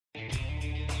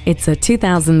It's a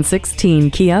 2016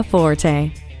 Kia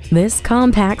Forte. This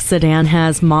compact sedan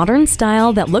has modern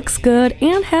style that looks good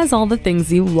and has all the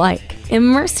things you like.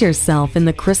 Immerse yourself in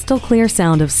the crystal clear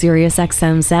sound of Sirius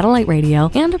XM satellite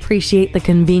radio and appreciate the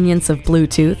convenience of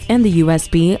Bluetooth and the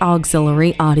USB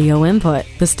auxiliary audio input.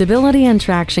 The stability and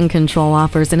traction control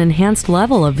offers an enhanced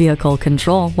level of vehicle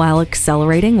control while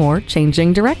accelerating or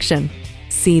changing direction.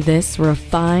 See this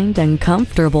refined and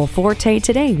comfortable Forte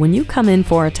today when you come in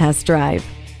for a test drive.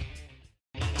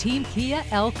 Team Kia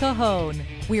El Cajon.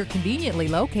 We're conveniently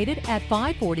located at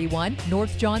 541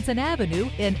 North Johnson Avenue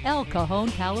in El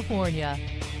Cajon, California.